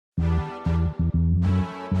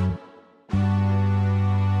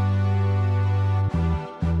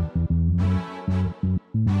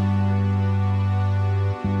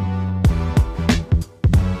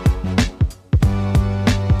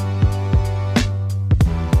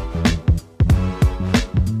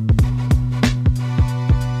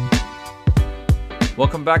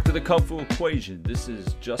Welcome back to the Kung Fu Equation. This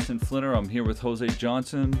is Justin Flinner. I'm here with Jose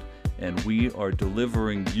Johnson, and we are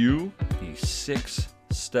delivering you the 6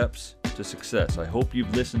 steps to success. I hope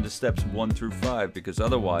you've listened to steps 1 through 5, because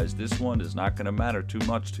otherwise this one is not going to matter too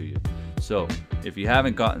much to you. So if you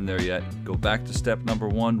haven't gotten there yet, go back to step number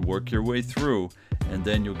 1, work your way through, and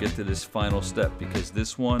then you'll get to this final step, because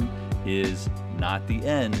this one is not the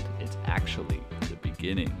end, it's actually the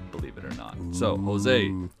beginning, believe it or not. So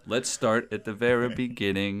Jose, let's start at the very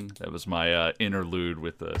beginning. That was my interlude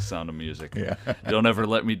with the Sound of Music. Yeah. Don't ever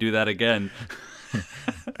let me do that again.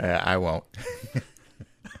 I won't.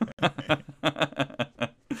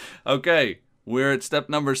 Okay, we're at step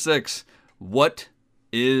number 6. What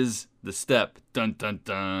is the step? Dun dun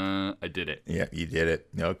dun. I did it. Yeah, you did it.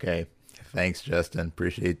 Okay. Thanks, Justin.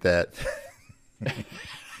 Appreciate that.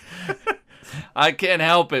 I can't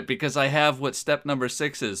help it because I have what step number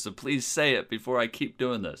 6 is, so please say it before I keep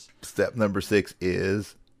doing this. Step number 6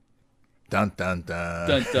 is dun dun dun.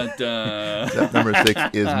 Dun dun dun. Step number 6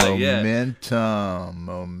 is momentum. Yeah.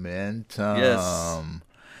 Momentum. Yes.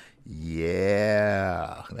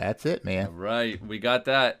 Yeah. That's it, man. All right, we got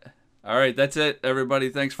that. All right, that's it, everybody.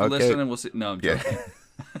 Thanks for listening. We'll see. No, I'm joking.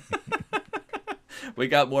 We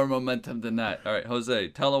got more momentum than that. All right, Jose,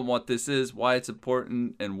 tell them what this is, why it's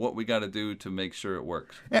important, and what we got to do to make sure it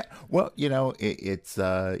works. Yeah, well, it's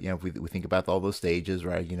if we think about all those stages,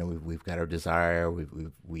 right? We've got our desire,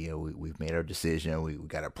 we've made our decision, we've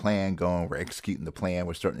got our plan going, we're executing the plan,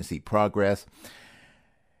 we're starting to see progress.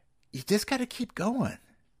 You just got to keep going.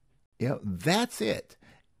 That's it.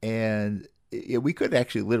 And we could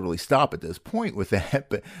actually literally stop at this point with that,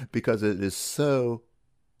 but because it is so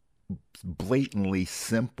blatantly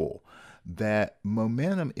simple that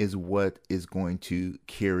momentum is what is going to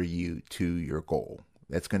carry you to your goal.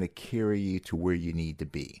 That's going to carry you to where you need to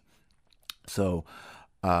be. So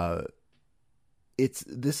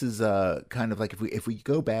this is kind of like if we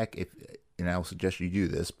go back, and I'll suggest you do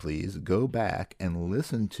this, please go back and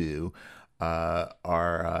listen to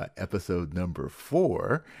our episode number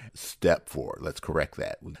 4, step 4. Let's correct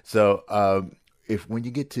that. So when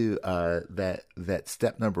you get to that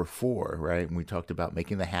step number 4, right, and we talked about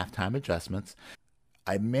making the halftime adjustments,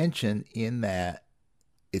 I mentioned in that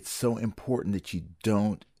it's so important that you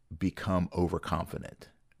don't become overconfident,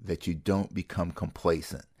 that you don't become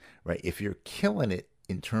complacent, right? If you're killing it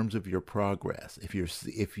in terms of your progress,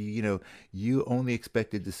 if you only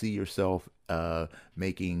expected to see yourself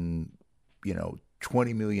making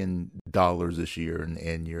 $20 million this year,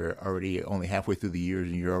 and you're already only halfway through the year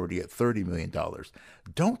and you're already at $30 million.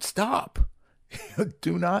 Don't stop.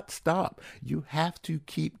 Do not stop. You have to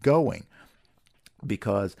keep going,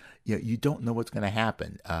 because you don't know what's going to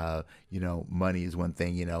happen. Money is one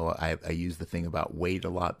thing. I use the thing about weight a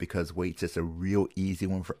lot, because weight's just a real easy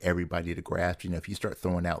one for everybody to grasp. If you start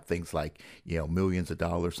throwing out things like millions of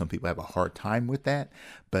dollars, some people have a hard time with that.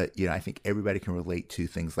 But I think everybody can relate to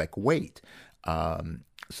things like weight.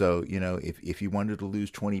 So if you wanted to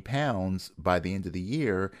lose 20 pounds by the end of the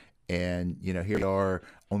year, and here you are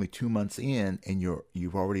only 2 months in, and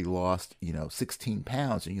you've already lost 16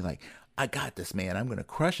 pounds, and you're like, I got this, man, I'm going to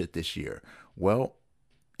crush it this year. Well,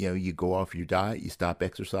 you go off your diet, you stop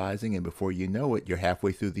exercising, and before you know it, you're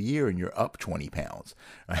halfway through the year and you're up 20 pounds.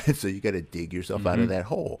 Right? So you got to dig yourself out of that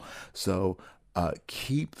hole. So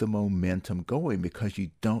keep the momentum going, because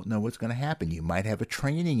you don't know what's going to happen. You might have a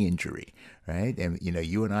training injury, right? And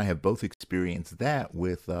you and I have both experienced that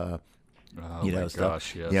with stuff.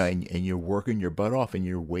 Gosh, yes. And you're working your butt off and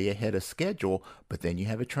you're way ahead of schedule, but then you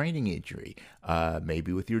have a training injury.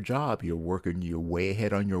 Maybe with your job, you're way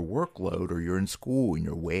ahead on your workload, or you're in school and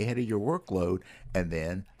you're way ahead of your workload, and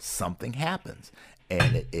then something happens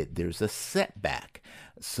and there's a setback.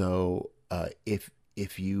 So if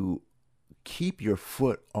you keep your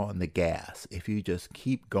foot on the gas, if you just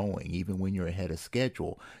keep going, even when you're ahead of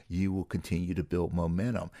schedule, you will continue to build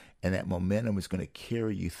momentum. And that momentum is going to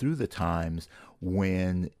carry you through the times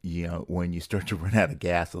when you start to run out of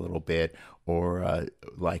gas a little bit, or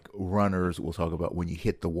like runners will talk about when you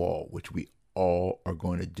hit the wall, which we all are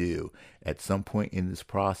going to do. At some point in this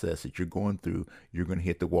process that you're going through, you're going to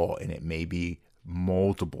hit the wall, and it may be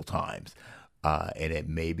multiple times. And it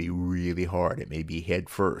may be really hard. It may be head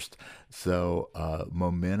first. So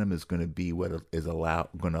momentum is going to be what is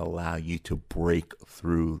going to allow you to break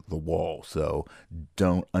through the wall. So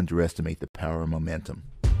don't underestimate the power of momentum.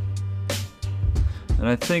 And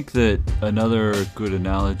I think that another good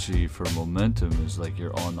analogy for momentum is like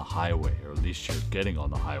you're on the highway, or at least you're getting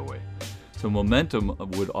on the highway. So momentum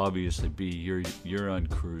would obviously be you're on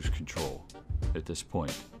cruise control at this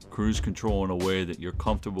point. cruise control in a way that you're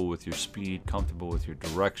comfortable with your speed, comfortable with your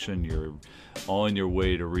direction, you're on your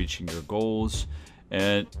way to reaching your goals,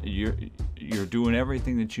 and you're doing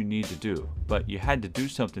everything that you need to do. But you had to do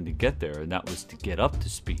something to get there, and that was to get up to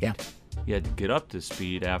speed. Yeah. You had to get up to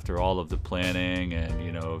speed after all of the planning and,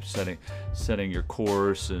 you know, setting your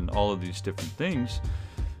course and all of these different things.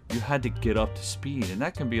 You had to get up to speed, and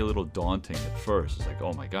that can be a little daunting at first. It's like,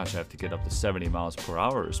 oh my gosh, I have to get up to 70 miles per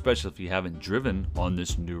hour, especially if you haven't driven on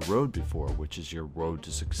this new road before, which is your road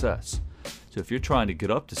to success. So if you're trying to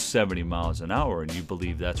get up to 70 miles an hour and you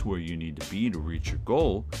believe that's where you need to be to reach your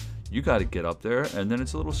goal, you got to get up there, and then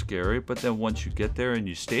it's a little scary, but then once you get there and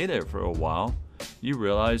you stay there for a while, you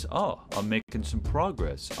realize, oh, I'm making some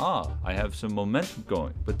progress. I have some momentum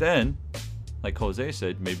going. But then, like Jose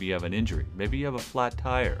said, maybe you have an injury. Maybe you have a flat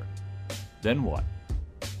tire. Then what?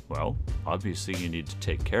 Well, obviously you need to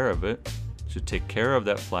take care of it. So take care of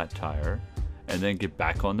that flat tire and then get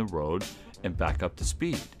back on the road and back up to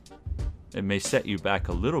speed. It may set you back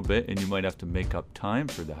a little bit and you might have to make up time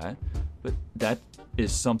for that, but that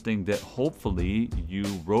is something that hopefully you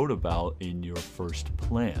wrote about in your first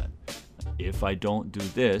plan. If I don't do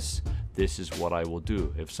this, this is what I will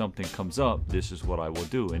do. If something comes up, this is what I will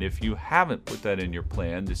do. And if you haven't put that in your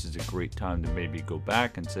plan, this is a great time to maybe go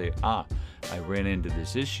back and say, I ran into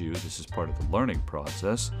this issue. This is part of the learning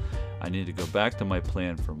process. I need to go back to my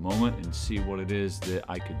plan for a moment and see what it is that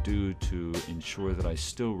I could do to ensure that I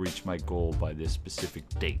still reach my goal by this specific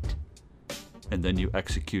date. And then you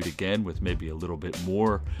execute again with maybe a little bit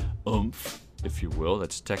more oomph, if you will.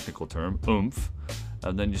 That's a technical term, oomph.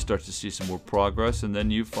 And then you start to see some more progress, and then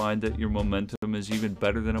you find that your momentum is even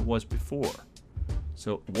better than it was before.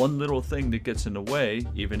 So one little thing that gets in the way,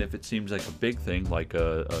 even if it seems like a big thing, like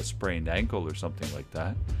a sprained ankle or something like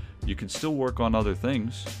that, you can still work on other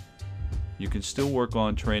things. You can still work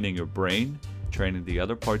on training your brain, training the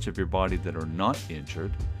other parts of your body that are not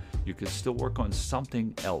injured. You can still work on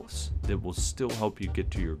something else that will still help you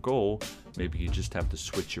get to your goal. Maybe you just have to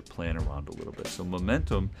switch your plan around a little bit. So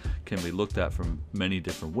momentum can be looked at from many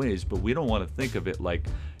different ways, but we don't want to think of it like,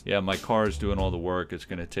 yeah, my car is doing all the work. It's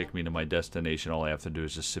going to take me to my destination. All I have to do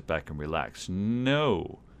is just sit back and relax.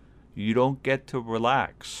 No, you don't get to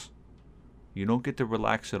relax. You don't get to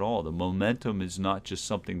relax at all. The momentum is not just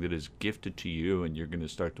something that is gifted to you and you're going to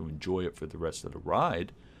start to enjoy it for the rest of the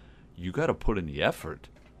ride. You got to put in the effort.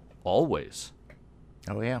 Always.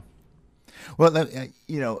 Oh, yeah. Well,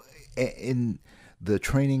 in the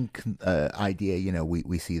training idea,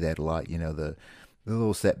 we see that a lot, the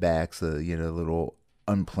little setbacks, the little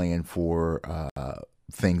unplanned for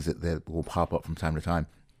things that will pop up from time to time.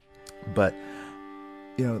 But,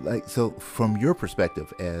 so from your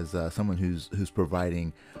perspective as someone who's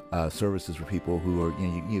providing services for people who are,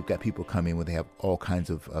 you've got people coming when they have all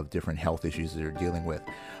kinds of different health issues that they're dealing with.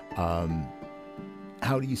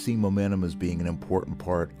 How do you see momentum as being an important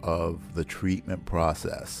part of the treatment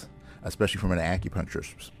process, especially from an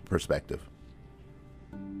acupuncturist perspective?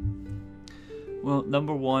 Well,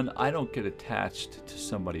 number one, I don't get attached to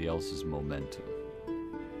somebody else's momentum.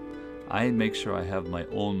 I make sure I have my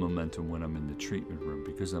own momentum when I'm in the treatment room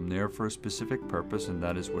because I'm there for a specific purpose, and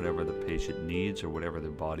that is whatever the patient needs or whatever their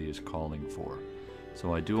body is calling for.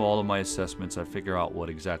 So I do all of my assessments. I figure out what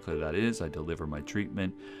exactly that is. I deliver my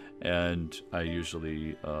treatment, and I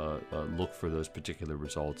usually look for those particular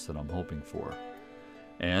results that I'm hoping for.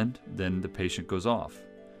 And then the patient goes off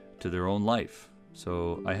to their own life.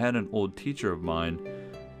 So I had an old teacher of mine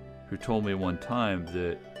who told me one time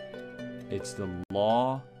that it's the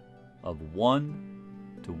law of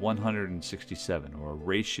 1 to 167, or a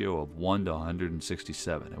ratio of 1 to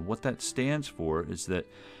 167. And what that stands for is that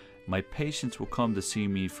my patients will come to see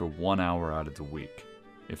me for 1 hour out of the week,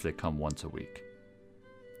 if they come once a week.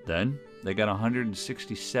 Then they got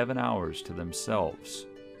 167 hours to themselves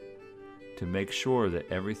to make sure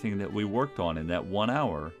that everything that we worked on in that 1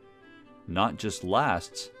 hour not just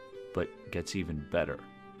lasts, but gets even better.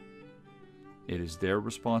 It is their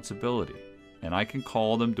responsibility. And I can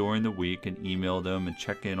call them during the week and email them and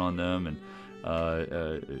check in on them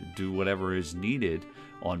and do whatever is needed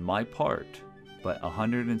on my part. But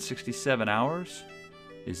 167 hours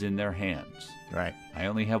is in their hands. Right. I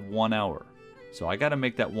only have 1 hour. So I got to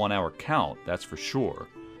make that 1 hour count, that's for sure.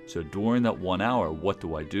 So during that 1 hour, what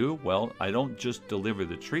do? Well, I don't just deliver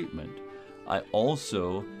the treatment. I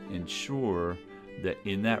also ensure that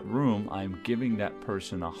in that room, I'm giving that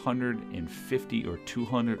person 150 or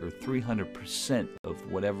 200 or 300%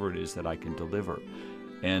 of whatever it is that I can deliver.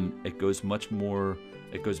 And it goes much more,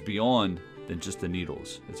 it goes beyond than just the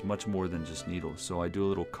needles. It's much more than just needles. So I do a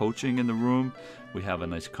little coaching in the room. We have a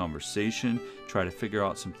nice conversation, try to figure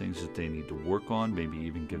out some things that they need to work on, maybe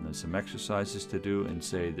even give them some exercises to do and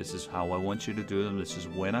say, this is how I want you to do them. This is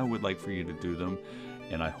when I would like for you to do them.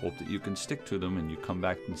 And I hope that you can stick to them, and you come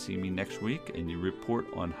back and see me next week and you report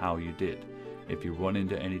on how you did. If you run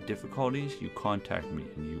into any difficulties, you contact me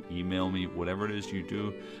and you email me, whatever it is you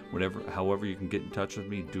do, however you can get in touch with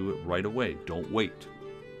me, do it right away. Don't wait.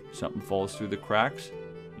 Something falls through the cracks,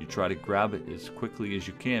 you try to grab it as quickly as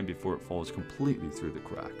you can before it falls completely through the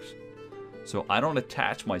cracks. So I don't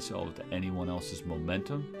attach myself to anyone else's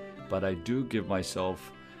momentum, but I do give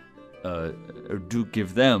myself, or do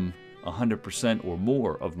give them 100% or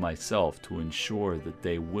more of myself to ensure that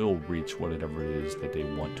they will reach whatever it is that they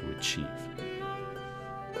want to achieve.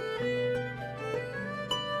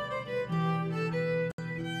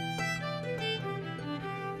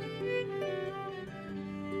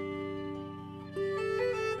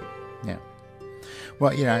 Yeah.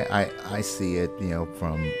 Well, I see it,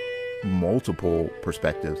 from multiple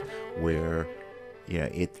perspectives where,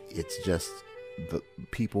 it's just the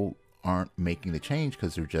people aren't making the change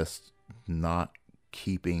because they're just not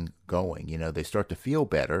keeping going. They start to feel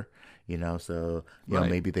better, so, Right.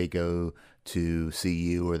 maybe they go to see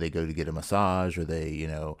you, or they go to get a massage, or they,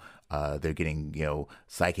 they're getting,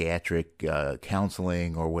 psychiatric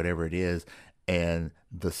counseling or whatever it is. And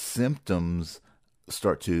the symptoms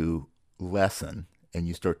start to lessen and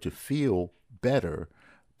you start to feel better,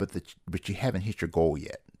 but you haven't hit your goal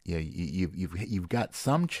yet. You've got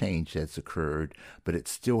some change that's occurred, but it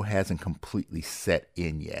still hasn't completely set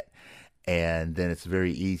in yet. And then it's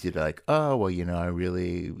very easy to like, oh, well, I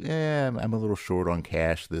really, I'm a little short on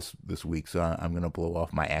cash this week, so I'm going to blow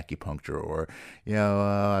off my acupuncture, or,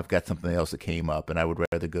 I've got something else that came up and I would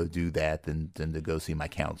rather go do that than to go see my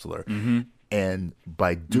counselor. Mm-hmm. And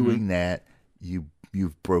by doing that,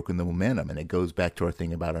 you've broken the momentum. And it goes back to our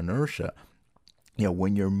thing about inertia.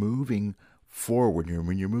 When you're moving forward,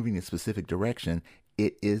 when you're moving in a specific direction,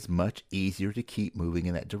 it is much easier to keep moving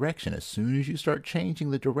in that direction. As soon as you start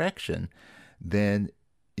changing the direction, then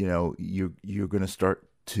you're going to start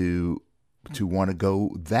to want to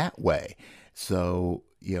go that way. So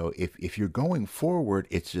if you're going forward,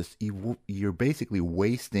 it's just you're basically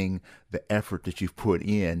wasting the effort that you've put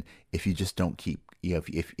in if you just don't keep.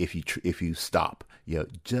 If you stop,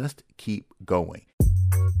 just keep going.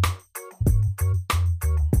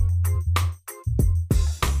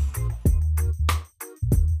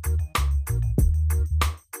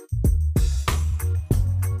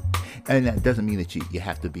 And that doesn't mean that you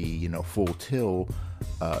have to be, full tilt,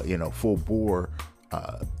 full bore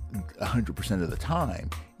 100% of the time.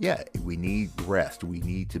 Yeah, we need rest. We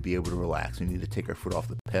need to be able to relax. We need to take our foot off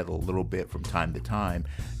the pedal a little bit from time to time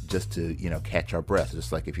just to, catch our breath.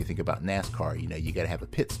 Just like if you think about NASCAR, you got to have a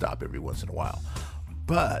pit stop every once in a while.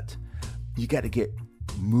 But you got to get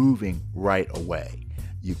moving right away.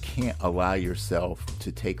 You can't allow yourself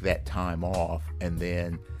to take that time off and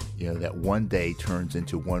then that one day turns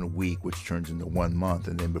into 1 week, which turns into 1 month.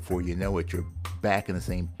 And then before you know it, you're back in the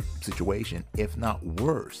same situation, if not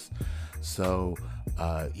worse. So,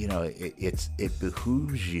 it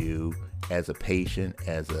behooves you as a patient,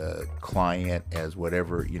 as a client, as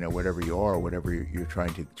whatever you are, whatever you're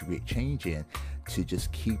trying to create change in, to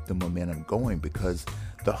just keep the momentum going, because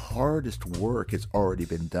the hardest work has already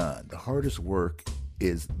been done. The hardest work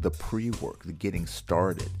is the pre-work, the getting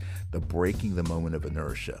started, the breaking the moment of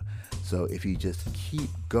inertia. So if you just keep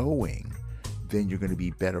going, then you're going to be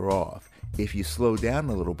better off. If you slow down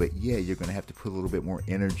a little bit, you're going to have to put a little bit more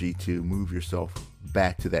energy to move yourself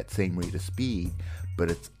back to that same rate of speed, but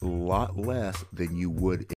it's a lot less than you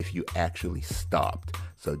would if you actually stopped.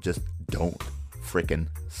 So just don't frickin'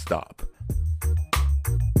 stop.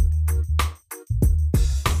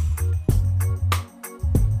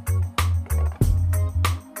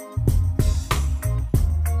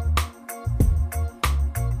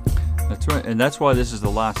 That's right, and that's why this is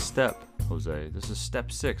the last step, Jose. This is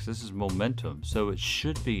step 6. This is momentum. So it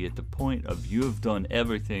should be at the point of you have done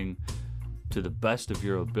everything to the best of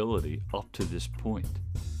your ability up to this point.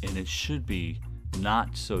 And it should be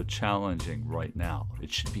not so challenging right now.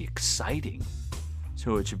 It should be exciting.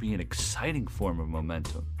 So it should be an exciting form of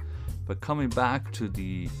momentum. But coming back to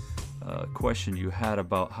the question you had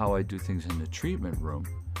about how I do things in the treatment room,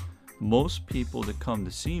 most people that come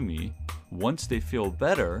to see me, once they feel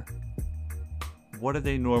better, what do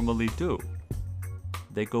they normally do?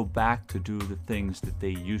 They go back to do the things that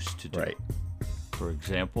they used to do. Right. For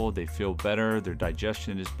example, they feel better, their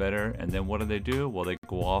digestion is better, and then what do? Well, they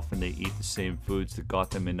go off and they eat the same foods that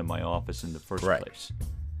got them into my office in the first Right. place.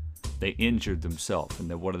 They injured themselves, and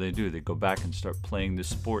then what do? They go back and start playing the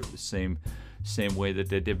sport the same way that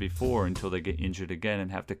they did before until they get injured again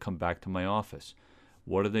and have to come back to my office.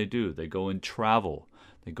 What do? They go and travel.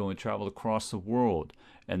 They go and travel across the world,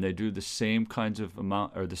 and they do the same kinds of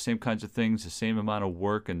things, the same amount of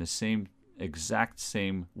work, in the exact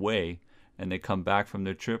same way, and they come back from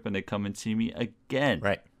their trip and they come and see me again.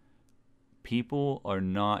 Right. People are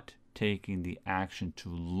not taking the action to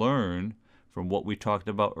learn from what we talked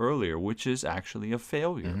about earlier, which is actually a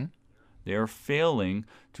failure. Mm-hmm. They are failing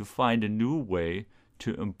to find a new way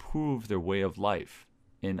to improve their way of life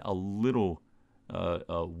in a little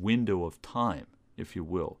window of time, if you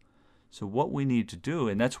will. So what we need to do,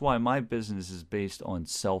 and that's why my business is based on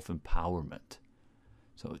self-empowerment.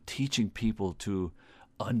 So teaching people to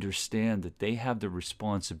understand that they have the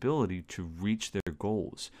responsibility to reach their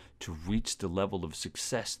goals, to reach the level of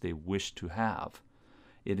success they wish to have.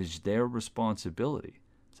 It is their responsibility.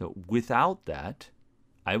 So without that,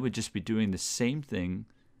 I would just be doing the same thing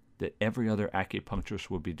that every other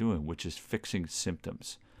acupuncturist would be doing, which is fixing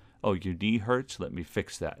symptoms. Oh, your knee hurts? Let me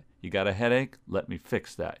fix that. You got a headache? Let me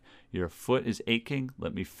fix that. Your foot is aching?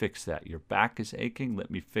 Let me fix that. Your back is aching?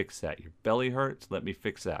 Let me fix that. Your belly hurts? Let me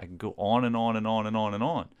fix that. I can go on and on and on and on and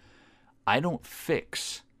on. I don't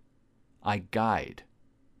fix. I guide.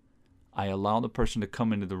 I allow the person to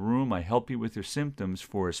come into the room. I help you with your symptoms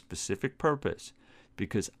for a specific purpose,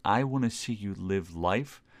 because I want to see you live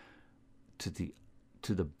life to the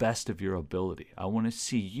best of your ability. I want to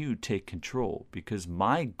see you take control, because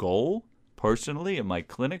my goal, personally, in my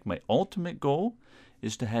clinic, my ultimate goal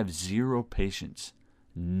is to have 0 patients.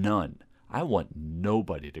 None. I want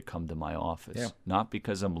nobody to come to my office. Yeah. Not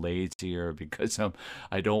because I'm lazy or because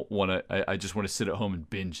I just want to sit at home and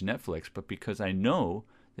binge Netflix, but because I know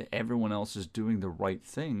that everyone else is doing the right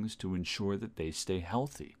things to ensure that they stay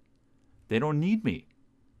healthy. They don't need me.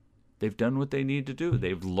 They've done what they need to do.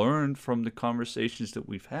 They've learned from the conversations that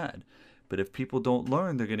we've had. But if people don't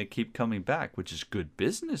learn, they're going to keep coming back, which is good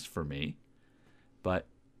business for me. But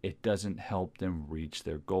it doesn't help them reach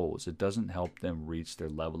their goals. It doesn't help them reach their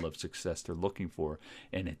level of success they're looking for.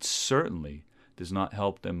 And it certainly does not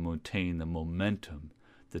help them maintain the momentum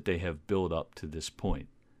that they have built up to this point,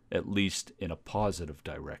 at least in a positive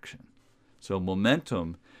direction. So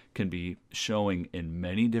momentum can be showing in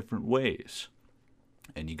many different ways.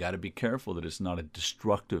 And you got to be careful that it's not a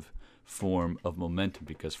destructive form of momentum,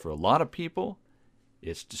 because for a lot of people,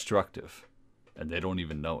 it's destructive, and they don't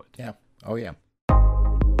even know it. Yeah. Oh, yeah.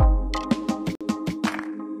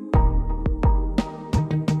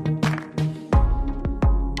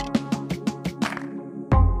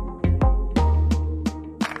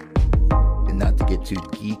 And not to get too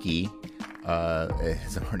geeky,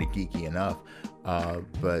 it's already geeky enough.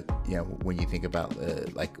 But when you think about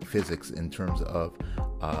like physics in terms of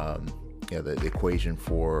the equation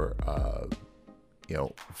for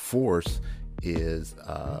force is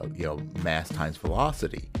mass times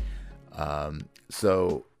velocity.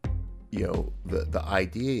 So the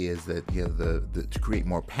idea is that to create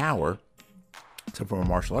more power. So from a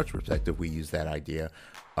martial arts perspective, we use that idea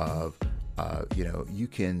of you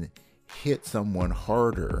can hit someone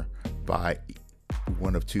harder by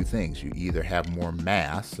one of two things. You either have more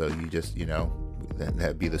mass, so you just,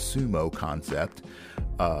 that'd be the sumo concept.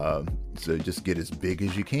 So just get as big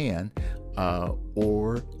as you can,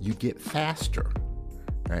 or you get faster,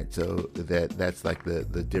 right? So that's like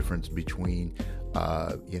the difference between,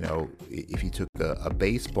 if you took a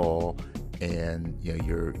baseball and,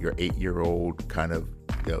 your 8-year-old kind of,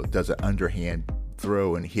 does an underhand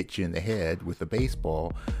throw and hit you in the head with a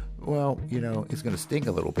baseball. Well, it's going to sting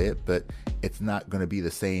a little bit, but it's not going to be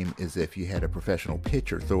the same as if you had a professional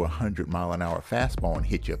pitcher throw a 100-mile-an-hour fastball and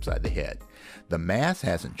hit you upside the head. The mass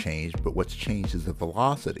hasn't changed, but what's changed is the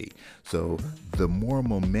velocity. So the more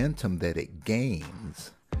momentum that it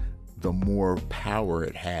gains, the more power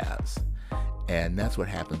it has. And that's what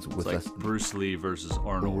happens with us. Bruce Lee versus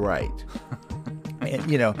Arnold. Right. And,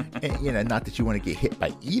 not that you want to get hit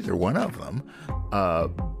by either one of them,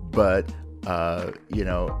 but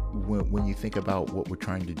when you think about what we're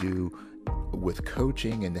trying to do with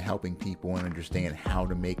coaching and helping people and understand how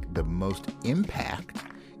to make the most impact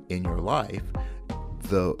in your life,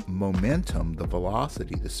 the momentum, the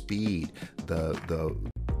velocity, the speed, the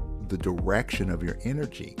direction of your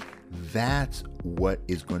energy, that's what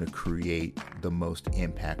is going to create the most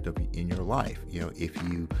impact in your life.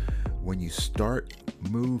 When you start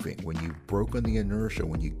moving, when you've broken the inertia,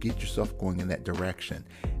 when you get yourself going in that direction,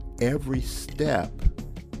 every step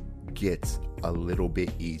gets a little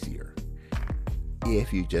bit easier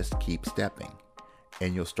if you just keep stepping.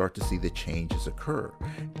 and you'll start to see the changes occur.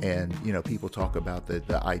 And, people talk about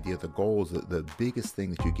the idea of the goals. The biggest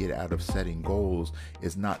thing that you get out of setting goals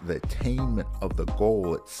is not the attainment of the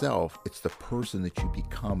goal itself, it's the person that you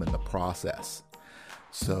become in the process.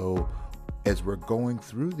 So as we're going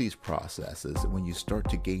through these processes, when you start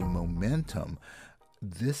to gain momentum,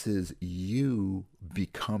 this is you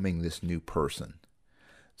becoming this new person.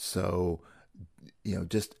 So,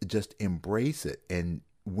 just embrace it. And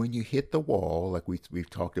when you hit the wall, like we've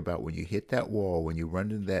talked about, when you hit that wall, when you run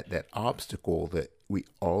into that obstacle that we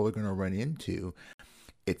all are going to run into,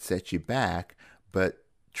 it sets you back, but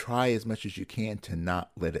try as much as you can to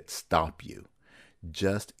not let it stop you.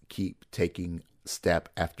 Just keep taking step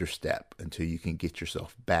after step until you can get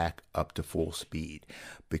yourself back up to full speed.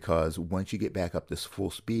 Because once you get back up to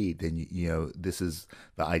full speed, then this is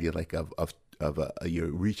the idea like of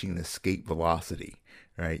you're reaching an escape velocity,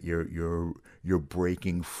 right? You're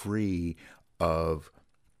breaking free of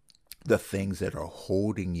the things that are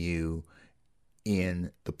holding you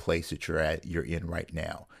in the place that you're in right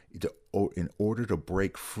now. In order to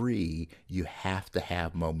break free, you have to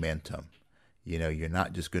have momentum. You're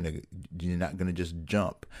not going to just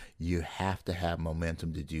jump. You have to have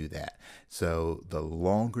momentum to do that. So the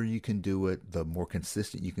longer you can do it, the more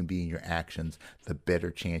consistent you can be in your actions, the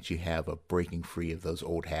better chance you have of breaking free of those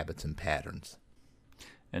old habits and patterns.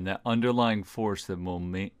 And that underlying force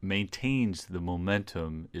that maintains the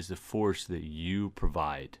momentum is the force that you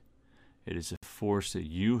provide. It is a force that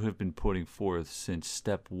you have been putting forth since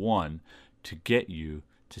step 1 to get you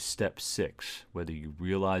to step 6, whether you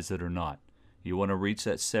realize it or not. You want to reach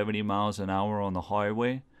that 70 miles an hour on the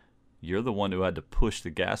highway? You're the one who had to push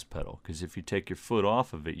the gas pedal, because if you take your foot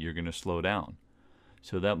off of it, you're going to slow down.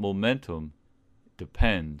 So that momentum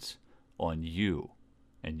depends on you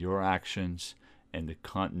and your actions and the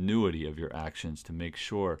continuity of your actions to make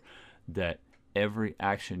sure that every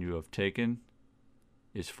action you have taken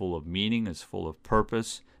is full of meaning, is full of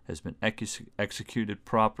purpose, has been executed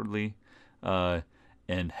properly,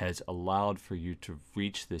 and has allowed for you to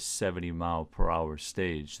reach this 70 mile per hour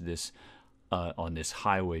stage, on this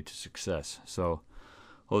highway to success. So,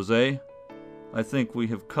 Jose, I think we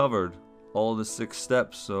have covered all the 6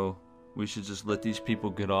 steps, so we should just let these people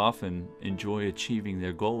get off and enjoy achieving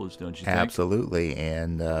their goals, don't you think? Absolutely,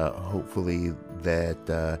 and hopefully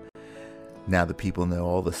that now that people know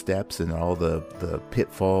all the steps and all the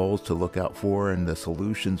pitfalls to look out for and the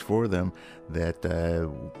solutions for them, that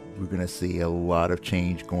we're going to see a lot of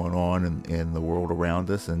change going on in the world around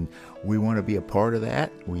us, and we want to be a part of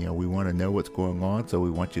that. We want to know what's going on, so we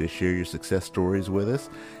want you to share your success stories with us.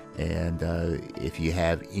 And if you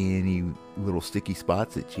have any little sticky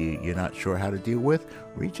spots that you're not sure how to deal with,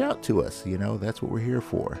 reach out to us. That's what we're here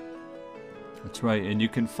for. That's right, and you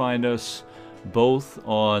can find us both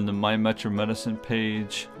on the My Metro Medicine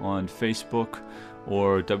page on Facebook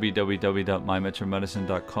or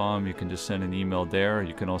www.mymetromedicine.com. You can just send an email there.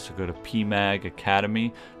 You can also go to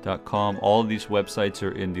pmagacademy.com. All of these websites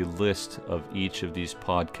are in the list of each of these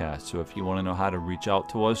podcasts. So if you want to know how to reach out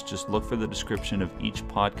to us, just look for the description of each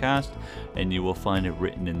podcast and you will find it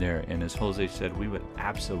written in there. And as Jose said, we would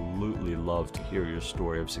absolutely love to hear your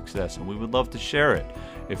story of success, and we would love to share it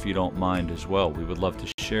if you don't mind as well. We would love to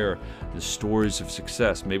share the stories of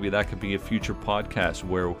success. Maybe that could be a future podcast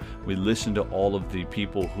where we listen to all of the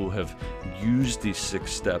people who have used these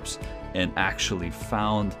 6 steps and actually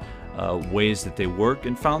found ways that they work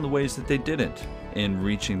and found the ways that they didn't in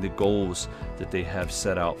reaching the goals that they have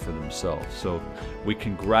set out for themselves. So we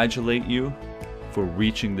congratulate you for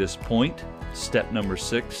reaching this point, step number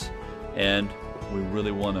 6, and we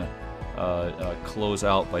really want to close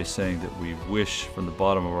out by saying that we wish from the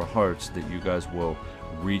bottom of our hearts that you guys will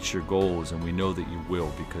reach your goals, and we know that you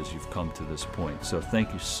will because you've come to this point. So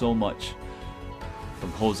thank you so much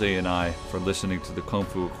from Jose and I for listening to the Kung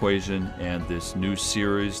Fu Equation and this new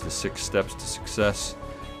series, the 6 Steps to Success.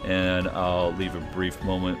 And I'll leave a brief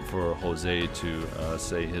moment for Jose to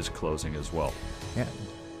say his closing as well. Yeah,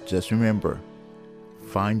 just remember,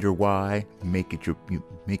 find your why, make it your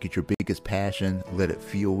biggest passion, let it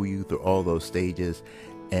fuel you through all those stages,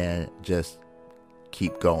 and just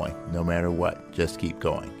keep going. No matter what, just keep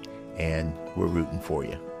going. And we're rooting for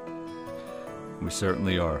you. We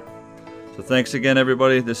certainly are. So thanks again,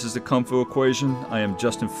 everybody. This is the Kung Fu Equation. I am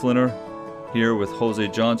Justin Flinner here with Jose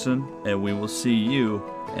Johnson, and we will see you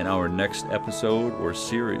in our next episode or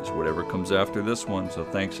series, whatever comes after this one. So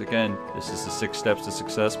thanks again. This is the 6 Steps to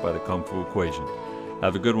Success by the Kung Fu Equation.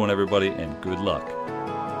 Have a good one, everybody, and good luck.